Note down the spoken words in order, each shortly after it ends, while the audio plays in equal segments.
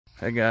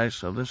Hey guys,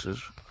 so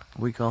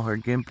we call her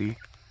Gimpy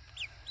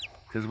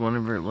because one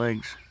of her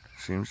legs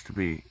seems to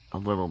be a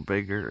little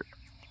bigger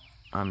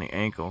on the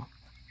ankle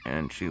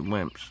and she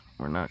limps.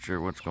 We're not sure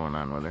what's going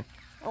on with her.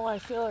 Oh, I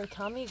feel her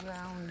tummy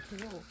growling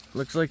too.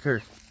 Looks like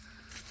her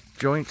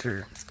joints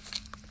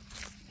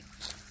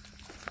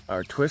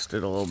are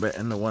twisted a little bit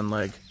in the one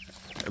leg.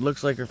 It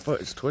looks like her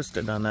foot is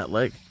twisted on that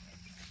leg.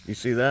 You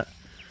see that?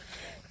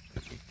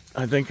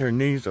 I think her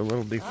knee's a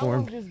little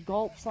deformed. I just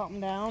gulp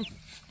something down.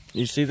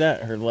 You see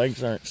that? Her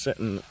legs aren't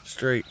sitting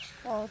straight.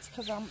 Well, it's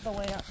because I'm the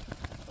way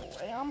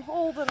I'm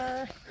holding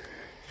her.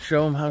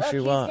 Show him how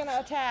she walks. He's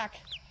gonna attack.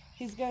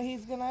 He's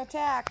gonna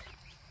attack.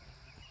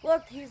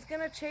 Look, he's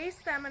gonna chase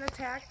them and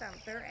attack them.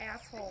 They're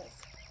assholes.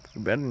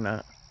 You better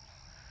not.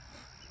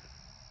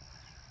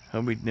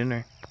 He'll be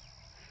dinner.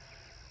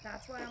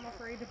 That's why I'm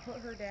afraid to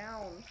put her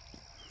down.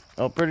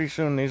 Oh, pretty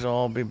soon these will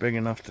all be big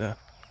enough to...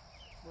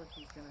 Look,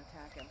 he's gonna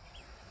attack him.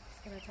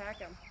 He's gonna attack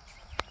him.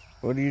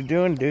 What are you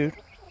doing, dude?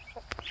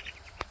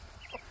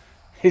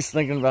 He's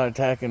thinking about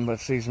attacking, but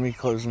sees me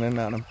closing in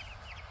on him.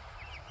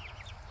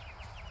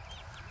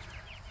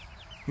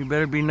 You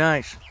better be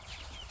nice.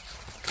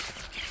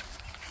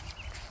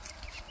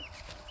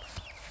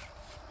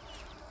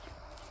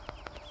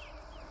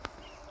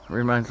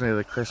 Reminds me of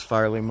the Chris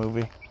Farley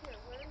movie. Here,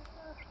 where's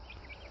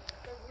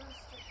the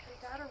rooster?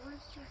 I got a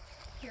rooster.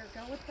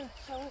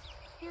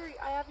 Here, here,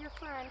 I have your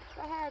friend.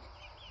 Go ahead.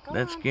 Go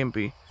That's on.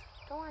 Gimpy.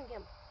 Go on,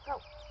 Gimp. Go.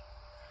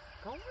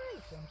 Go on,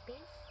 Gimpy.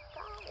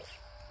 Go.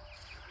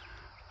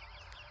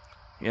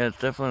 Yeah, it's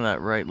definitely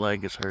that right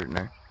leg is hurting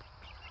her.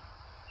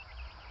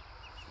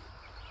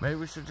 Maybe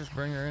we should just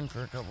bring her in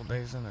for a couple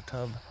days in a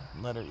tub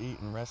and let her eat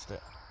and rest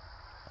it.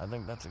 I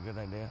think that's a good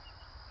idea.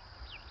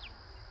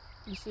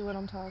 You see what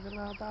I'm talking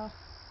about, though?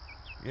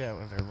 Yeah,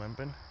 with her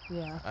limping.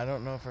 Yeah. I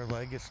don't know if her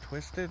leg is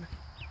twisted.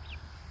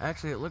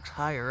 Actually, it looks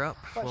higher up,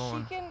 But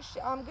swollen.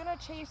 I'm gonna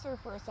chase her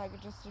for a second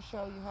just to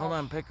show you how. Hold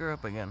on, pick her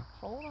up again.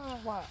 Hold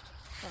on, watch.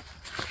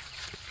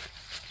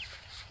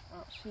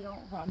 Oh, she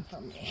don't run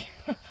from me.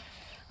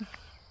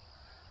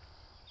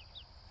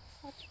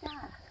 What's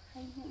that?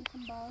 Are you getting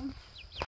some bones?